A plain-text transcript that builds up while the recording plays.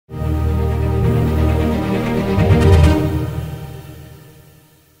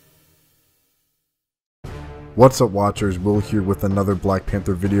What's up, watchers? Will here with another Black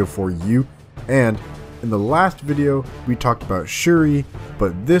Panther video for you. And in the last video we talked about Shuri,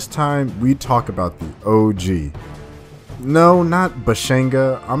 but this time we talk about the OG. No, not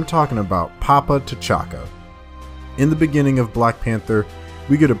Bashanga, I'm talking about Papa T'Chaka. In the beginning of Black Panther,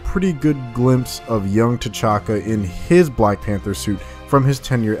 we get a pretty good glimpse of young T'Chaka in his Black Panther suit from his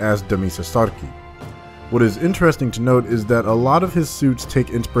tenure as Damisa Sarki. What is interesting to note is that a lot of his suits take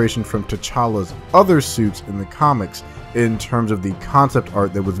inspiration from T'Challa's other suits in the comics in terms of the concept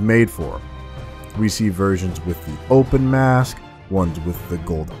art that was made for him. We see versions with the open mask, ones with the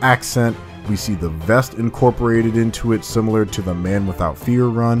gold accent, we see the vest incorporated into it similar to the Man Without Fear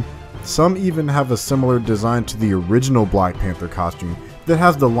run. Some even have a similar design to the original Black Panther costume that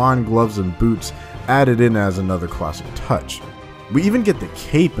has the lined gloves and boots added in as another classic touch. We even get the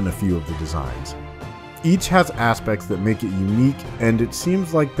cape in a few of the designs. Each has aspects that make it unique, and it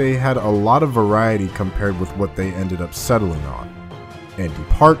seems like they had a lot of variety compared with what they ended up settling on. Andy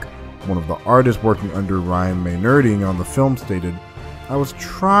Park, one of the artists working under Ryan Maynarding on the film, stated, "I was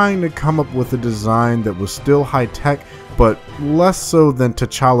trying to come up with a design that was still high-tech, but less so than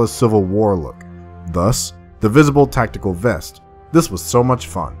T'Challa's Civil War look. Thus, the visible tactical vest. This was so much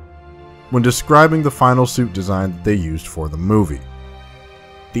fun." When describing the final suit design that they used for the movie.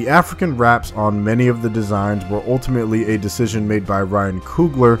 The African wraps on many of the designs were ultimately a decision made by Ryan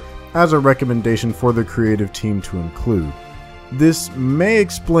Coogler as a recommendation for the creative team to include. This may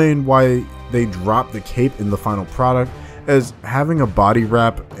explain why they dropped the cape in the final product, as having a body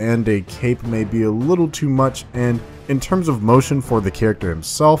wrap and a cape may be a little too much, and in terms of motion for the character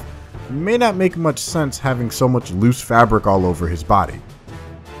himself, it may not make much sense having so much loose fabric all over his body.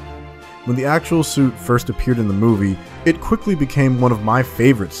 When the actual suit first appeared in the movie, it quickly became one of my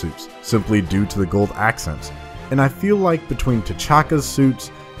favorite suits, simply due to the gold accents, and I feel like between T'Chaka's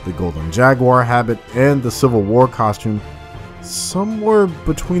suits, the Golden Jaguar habit, and the Civil War costume, somewhere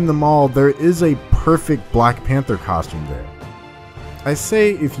between them all there is a perfect Black Panther costume there. I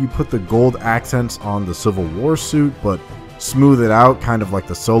say if you put the gold accents on the Civil War suit, but smooth it out kind of like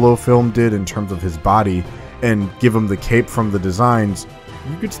the Solo film did in terms of his body, and give him the cape from the designs,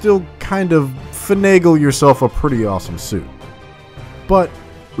 you could still kind of finagle yourself a pretty awesome suit. But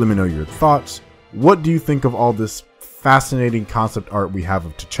let me know your thoughts. What do you think of all this fascinating concept art we have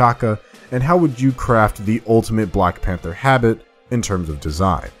of T'Chaka, and how would you craft the ultimate Black Panther habit in terms of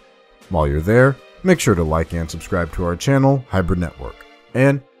design? While you're there, make sure to like and subscribe to our channel, Hybrid Network,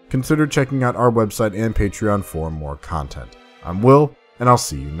 and consider checking out our website and Patreon for more content. I'm Will, and I'll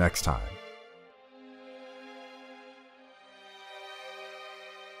see you next time.